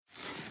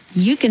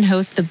you can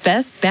host the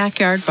best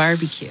backyard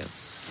barbecue.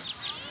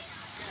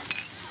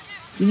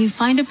 When you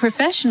find a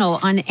professional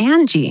on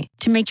Angie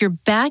to make your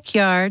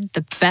backyard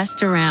the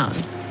best around.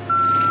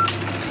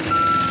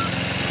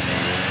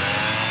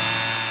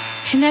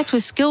 Connect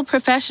with skilled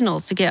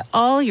professionals to get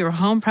all your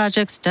home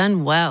projects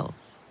done well.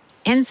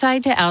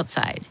 Inside to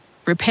outside,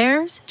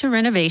 repairs to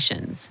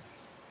renovations.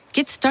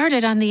 Get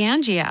started on the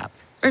Angie app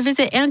or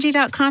visit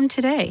Angie.com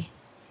today.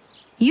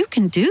 You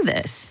can do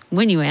this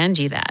when you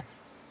Angie that.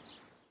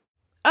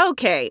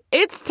 Okay,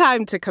 it's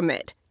time to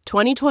commit.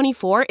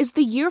 2024 is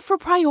the year for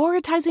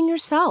prioritizing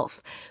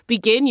yourself.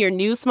 Begin your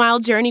new smile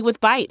journey with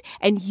Byte,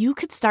 and you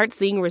could start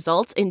seeing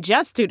results in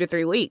just 2 to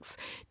 3 weeks.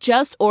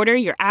 Just order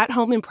your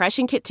at-home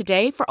impression kit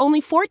today for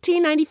only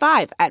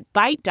 $14.95 at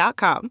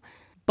Byte.com.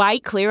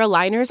 Byte Clear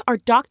aligners are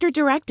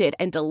doctor-directed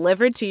and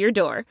delivered to your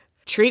door.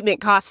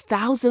 Treatment costs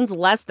thousands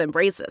less than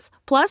braces.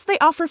 Plus, they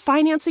offer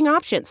financing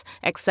options,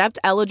 accept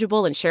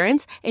eligible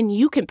insurance, and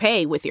you can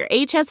pay with your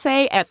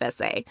HSA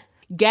FSA.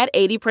 Get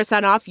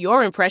 80% off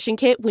your impression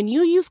kit when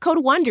you use code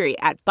WONDERY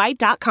at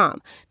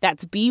Byte.com.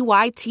 That's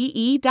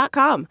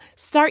BYTE.com.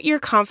 Start your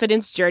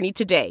confidence journey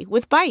today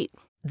with Byte.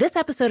 This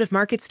episode of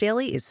Markets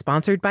Daily is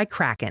sponsored by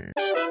Kraken.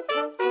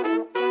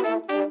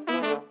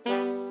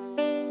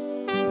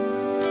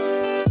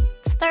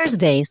 It's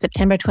Thursday,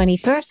 September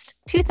 21st,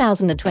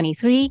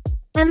 2023,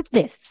 and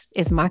this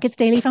is Markets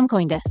Daily from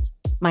CoinDesk.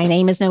 My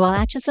name is Noelle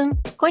Atchison,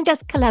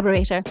 CoinDesk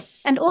collaborator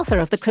and author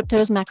of the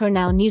Cryptos Macro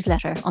Now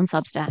newsletter on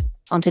Substack.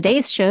 On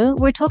today's show,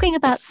 we're talking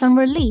about some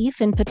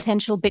relief in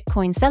potential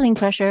Bitcoin selling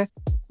pressure,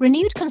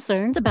 renewed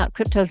concerns about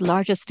crypto's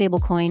largest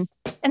stablecoin,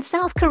 and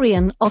South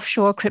Korean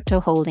offshore crypto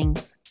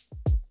holdings.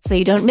 So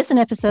you don't miss an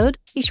episode,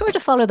 be sure to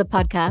follow the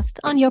podcast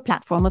on your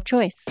platform of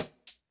choice.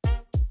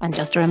 And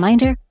just a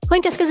reminder,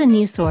 CoinDesk is a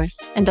news source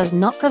and does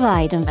not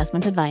provide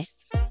investment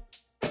advice.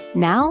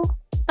 Now,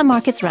 a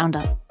markets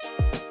roundup.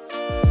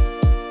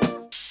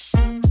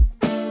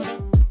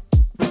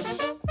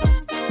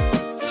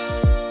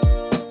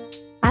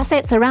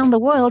 Assets around the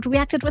world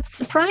reacted with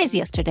surprise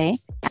yesterday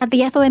at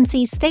the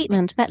FOMC's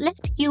statement that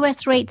left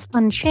US rates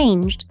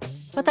unchanged,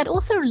 but that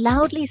also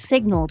loudly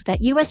signaled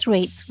that US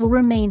rates will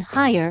remain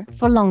higher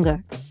for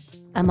longer.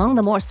 Among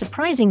the more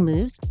surprising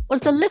moves was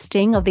the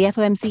lifting of the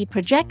FOMC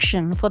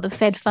projection for the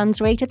Fed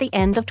funds rate at the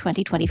end of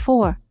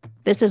 2024.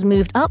 This has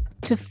moved up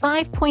to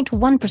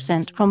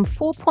 5.1% from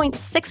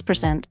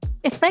 4.6%,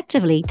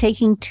 effectively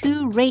taking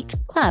 2 rate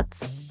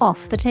cuts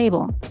off the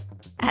table.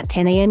 At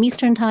 10 a.m.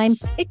 Eastern Time,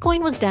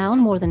 Bitcoin was down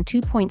more than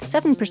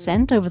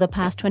 2.7% over the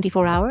past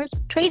 24 hours,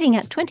 trading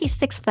at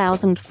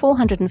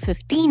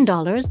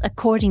 $26,415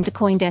 according to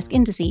CoinDesk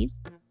indices.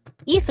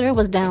 Ether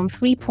was down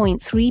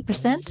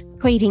 3.3%,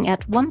 trading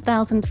at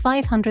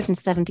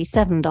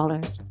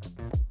 $1,577.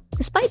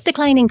 Despite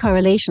declining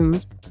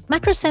correlations,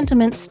 macro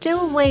sentiment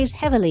still weighs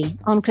heavily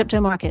on crypto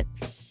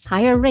markets.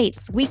 Higher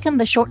rates weaken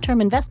the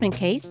short-term investment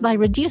case by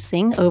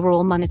reducing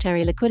overall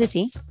monetary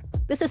liquidity.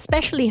 This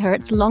especially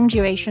hurts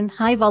long-duration,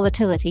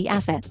 high-volatility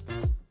assets.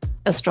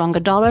 A stronger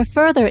dollar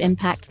further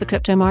impacts the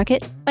crypto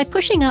market by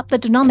pushing up the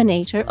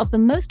denominator of the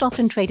most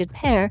often traded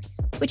pair,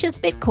 which is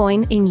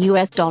Bitcoin in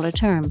US dollar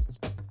terms.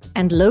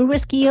 And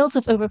low-risk yields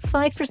of over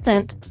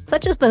 5%,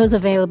 such as those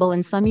available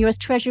in some US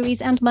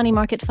treasuries and money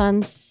market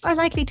funds, are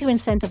likely to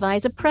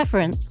incentivize a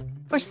preference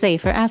for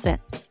safer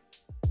assets.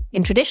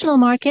 In traditional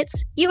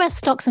markets, US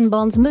stocks and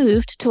bonds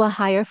moved to a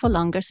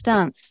higher-for-longer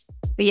stance.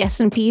 The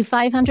S&P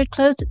 500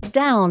 closed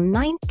down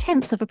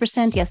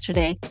 0.9%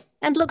 yesterday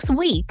and looks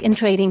weak in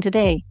trading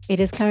today.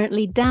 It is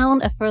currently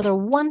down a further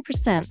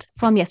 1%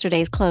 from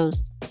yesterday's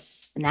close.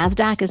 The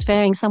Nasdaq is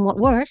faring somewhat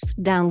worse,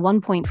 down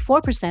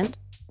 1.4%,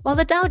 while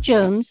the Dow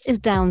Jones is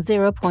down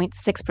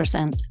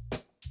 0.6%.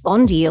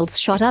 Bond yields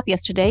shot up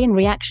yesterday in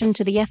reaction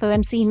to the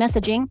FOMC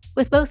messaging,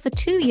 with both the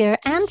 2-year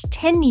and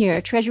 10-year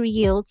Treasury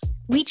yields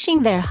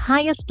reaching their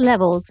highest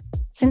levels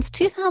since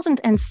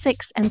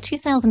 2006 and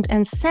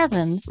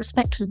 2007,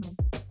 respectively.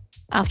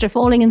 After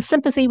falling in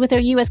sympathy with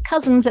their US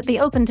cousins at the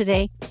open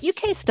today,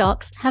 UK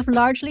stocks have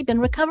largely been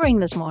recovering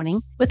this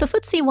morning, with the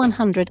FTSE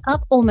 100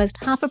 up almost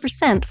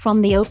 0.5%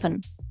 from the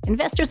open.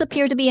 Investors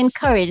appear to be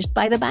encouraged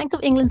by the Bank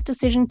of England's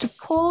decision to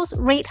pause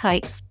rate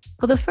hikes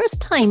for the first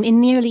time in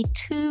nearly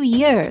 2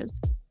 years,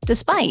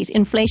 despite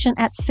inflation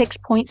at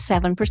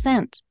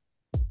 6.7%.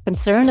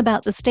 Concern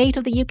about the state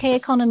of the UK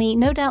economy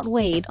no doubt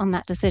weighed on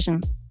that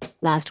decision.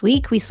 Last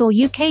week, we saw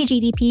UK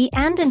GDP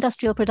and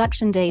industrial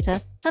production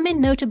data come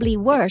in notably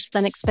worse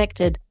than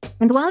expected,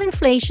 and while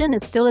inflation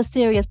is still a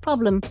serious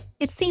problem,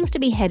 it seems to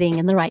be heading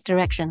in the right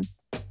direction.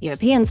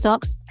 European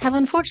stocks have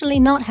unfortunately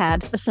not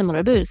had a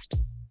similar boost.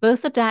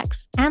 Both the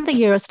DAX and the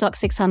Euro Stoxx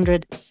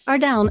 600 are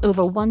down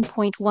over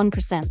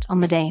 1.1%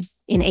 on the day.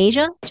 In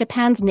Asia,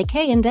 Japan's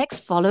Nikkei index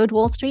followed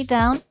Wall Street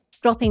down,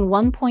 dropping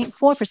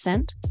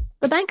 1.4%.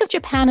 The Bank of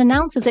Japan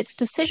announces its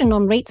decision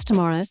on rates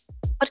tomorrow,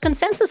 but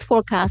consensus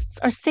forecasts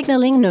are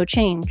signaling no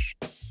change.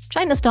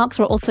 China stocks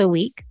were also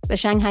weak. The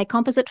Shanghai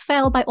Composite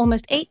fell by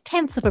almost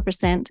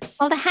 0.8%,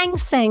 while the Hang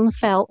Seng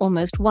fell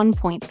almost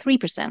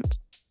 1.3%.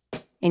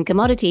 In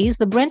commodities,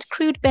 the Brent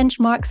crude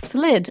benchmark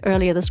slid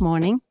earlier this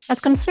morning as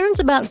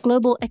concerns about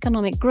global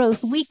economic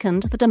growth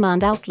weakened the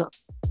demand outlook.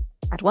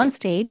 At one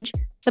stage,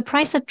 the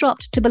price had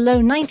dropped to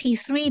below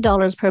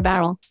 $93 per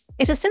barrel.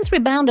 It has since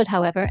rebounded,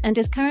 however, and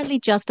is currently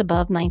just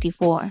above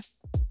 $94.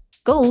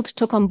 Gold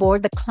took on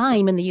board the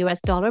climb in the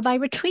US dollar by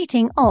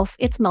retreating off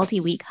its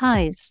multi-week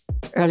highs.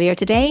 Earlier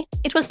today,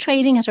 it was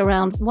trading at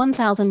around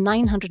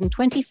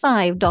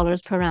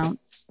 $1,925 per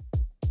ounce.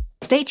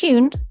 Stay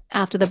tuned.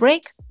 After the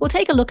break, we'll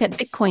take a look at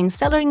Bitcoin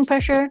selling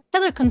pressure,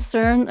 Tether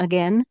concern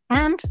again,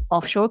 and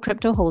offshore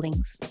crypto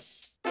holdings.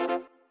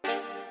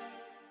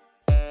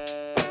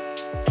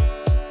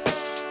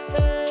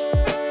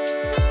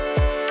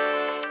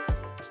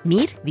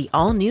 Meet the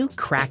all-new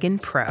Kraken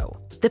Pro,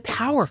 the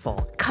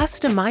powerful,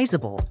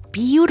 customizable,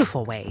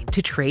 beautiful way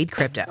to trade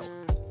crypto.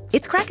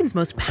 It's Kraken's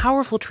most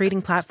powerful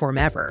trading platform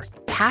ever,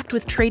 packed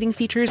with trading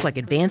features like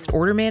advanced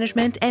order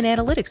management and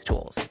analytics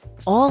tools,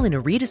 all in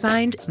a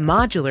redesigned,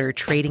 modular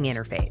trading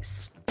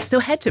interface. So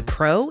head to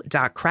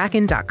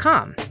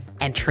pro.kraken.com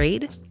and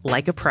trade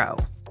like a pro.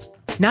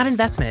 Not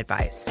investment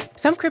advice.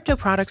 Some crypto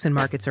products and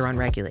markets are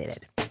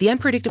unregulated. The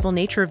unpredictable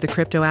nature of the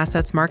crypto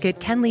assets market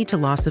can lead to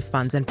loss of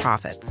funds and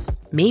profits,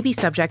 may be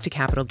subject to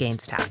capital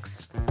gains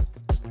tax.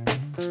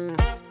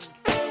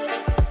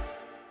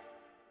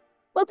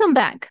 Welcome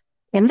back.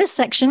 In this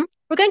section,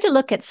 we're going to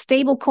look at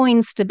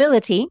stablecoin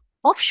stability,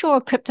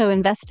 offshore crypto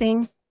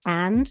investing,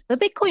 and the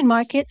Bitcoin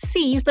market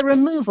sees the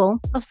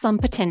removal of some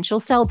potential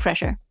sell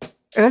pressure.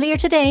 Earlier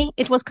today,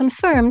 it was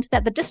confirmed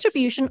that the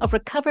distribution of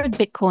recovered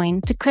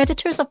Bitcoin to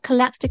creditors of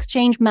collapsed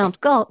exchange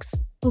Mt. Gox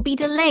will be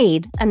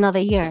delayed another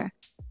year.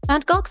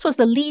 Mt. Gox was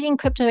the leading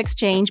crypto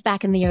exchange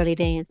back in the early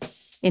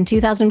days. In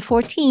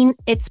 2014,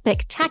 it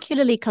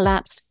spectacularly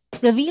collapsed,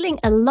 revealing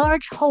a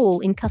large hole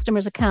in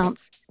customers'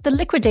 accounts the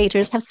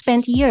liquidators have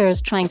spent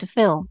years trying to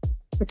fill.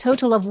 A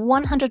total of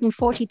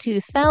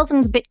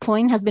 142,000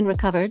 Bitcoin has been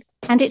recovered,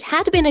 and it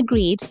had been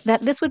agreed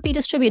that this would be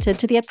distributed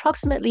to the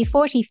approximately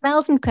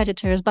 40,000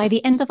 creditors by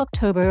the end of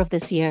October of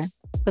this year.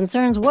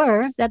 Concerns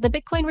were that the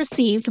Bitcoin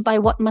received by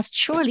what must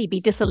surely be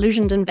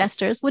disillusioned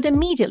investors would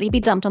immediately be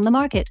dumped on the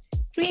market,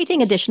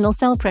 creating additional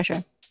sell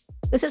pressure.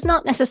 This is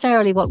not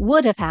necessarily what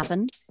would have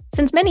happened,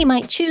 since many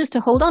might choose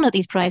to hold on at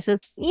these prices,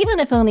 even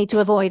if only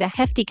to avoid a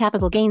hefty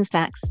capital gains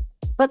tax.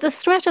 But the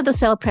threat of the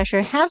sell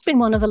pressure has been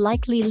one of the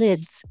likely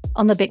lids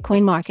on the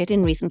Bitcoin market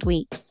in recent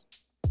weeks.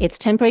 Its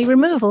temporary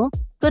removal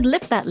could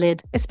lift that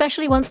lid,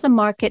 especially once the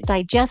market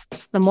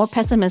digests the more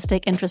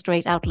pessimistic interest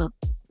rate outlook.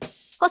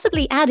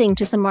 Possibly adding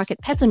to some market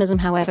pessimism,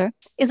 however,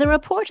 is a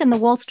report in the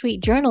Wall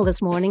Street Journal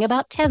this morning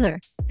about Tether,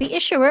 the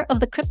issuer of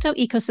the crypto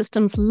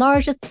ecosystem's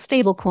largest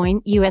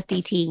stablecoin,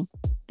 USDT.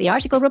 The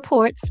article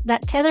reports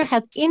that Tether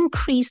has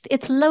increased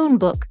its loan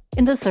book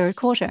in the third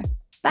quarter.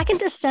 Back in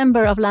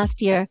December of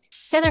last year,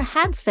 Tether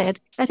had said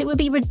that it would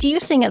be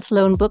reducing its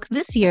loan book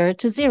this year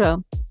to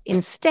zero.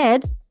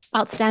 Instead,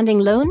 outstanding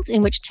loans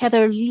in which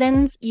Tether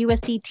lends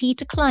USDT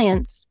to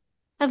clients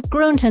have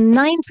grown to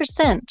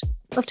 9%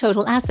 of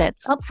total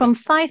assets, up from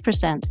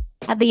 5%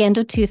 at the end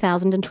of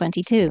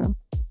 2022.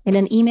 In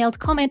an emailed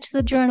comment to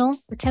the journal,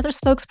 the Tether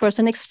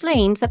spokesperson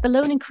explained that the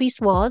loan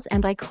increase was,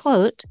 and I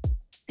quote,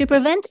 to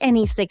prevent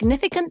any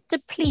significant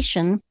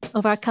depletion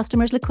of our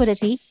customers'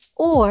 liquidity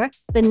or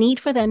the need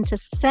for them to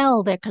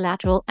sell their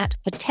collateral at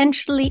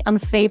potentially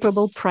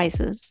unfavorable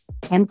prices,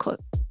 end quote.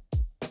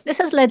 This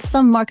has led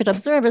some market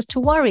observers to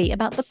worry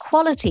about the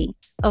quality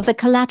of the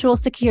collateral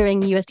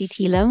securing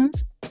USDT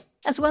loans,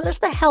 as well as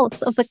the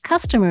health of the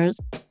customers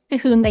to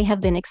whom they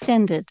have been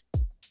extended.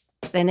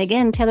 Then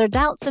again, Tether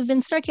doubts have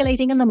been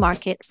circulating in the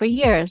market for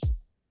years.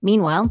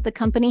 Meanwhile, the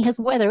company has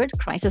weathered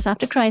crisis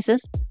after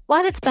crisis,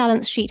 while its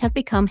balance sheet has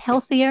become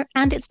healthier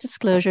and its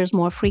disclosures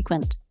more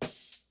frequent.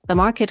 The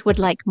market would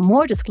like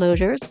more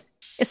disclosures,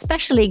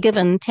 especially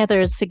given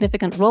Tether's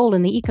significant role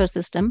in the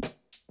ecosystem,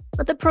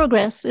 but the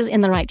progress is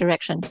in the right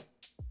direction.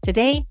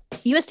 Today,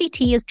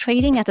 USDT is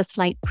trading at a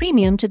slight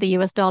premium to the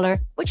US dollar,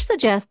 which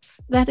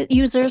suggests that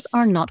users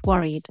are not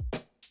worried.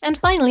 And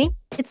finally,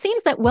 it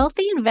seems that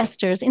wealthy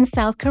investors in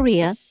South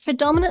Korea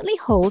predominantly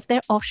hold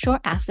their offshore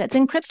assets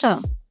in crypto.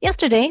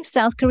 Yesterday,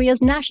 South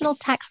Korea's National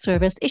Tax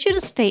Service issued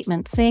a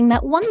statement saying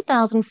that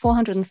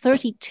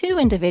 1,432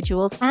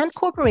 individuals and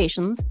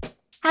corporations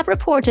have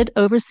reported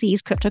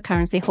overseas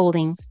cryptocurrency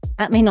holdings.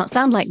 That may not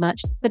sound like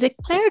much. The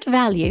declared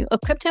value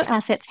of crypto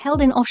assets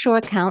held in offshore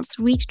accounts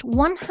reached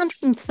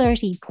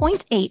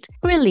 130.8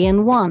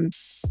 trillion won,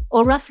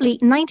 or roughly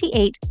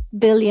 $98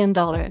 billion.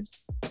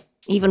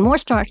 Even more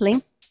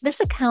startling, this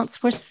accounts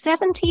for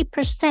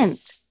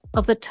 70%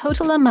 of the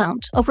total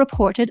amount of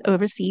reported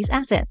overseas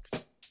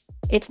assets.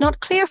 It's not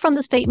clear from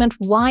the statement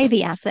why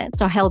the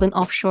assets are held in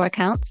offshore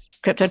accounts.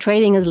 Crypto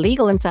trading is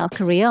legal in South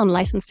Korea on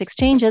licensed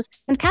exchanges,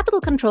 and capital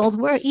controls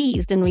were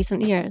eased in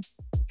recent years.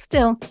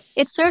 Still,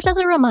 it serves as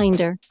a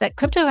reminder that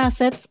crypto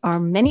assets are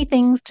many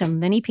things to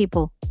many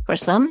people. For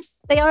some,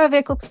 they are a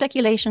vehicle of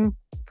speculation.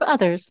 For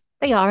others,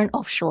 they are an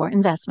offshore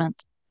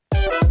investment.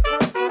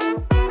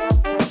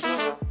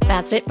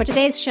 That's it for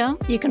today's show.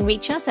 You can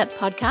reach us at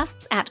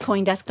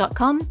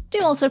podcasts@coindesk.com.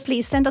 Do also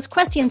please send us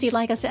questions you'd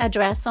like us to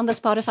address on the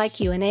Spotify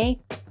Q&A.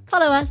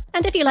 Follow us,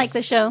 and if you like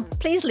the show,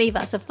 please leave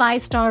us a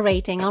 5-star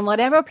rating on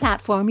whatever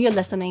platform you're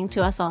listening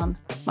to us on.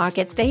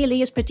 Markets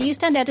Daily is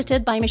produced and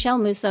edited by Michelle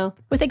Musso,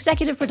 with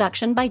executive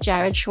production by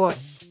Jared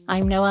Schwartz.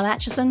 I'm Noelle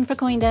Atchison for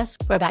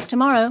CoinDesk. We're back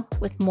tomorrow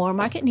with more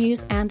market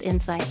news and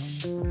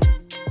insights.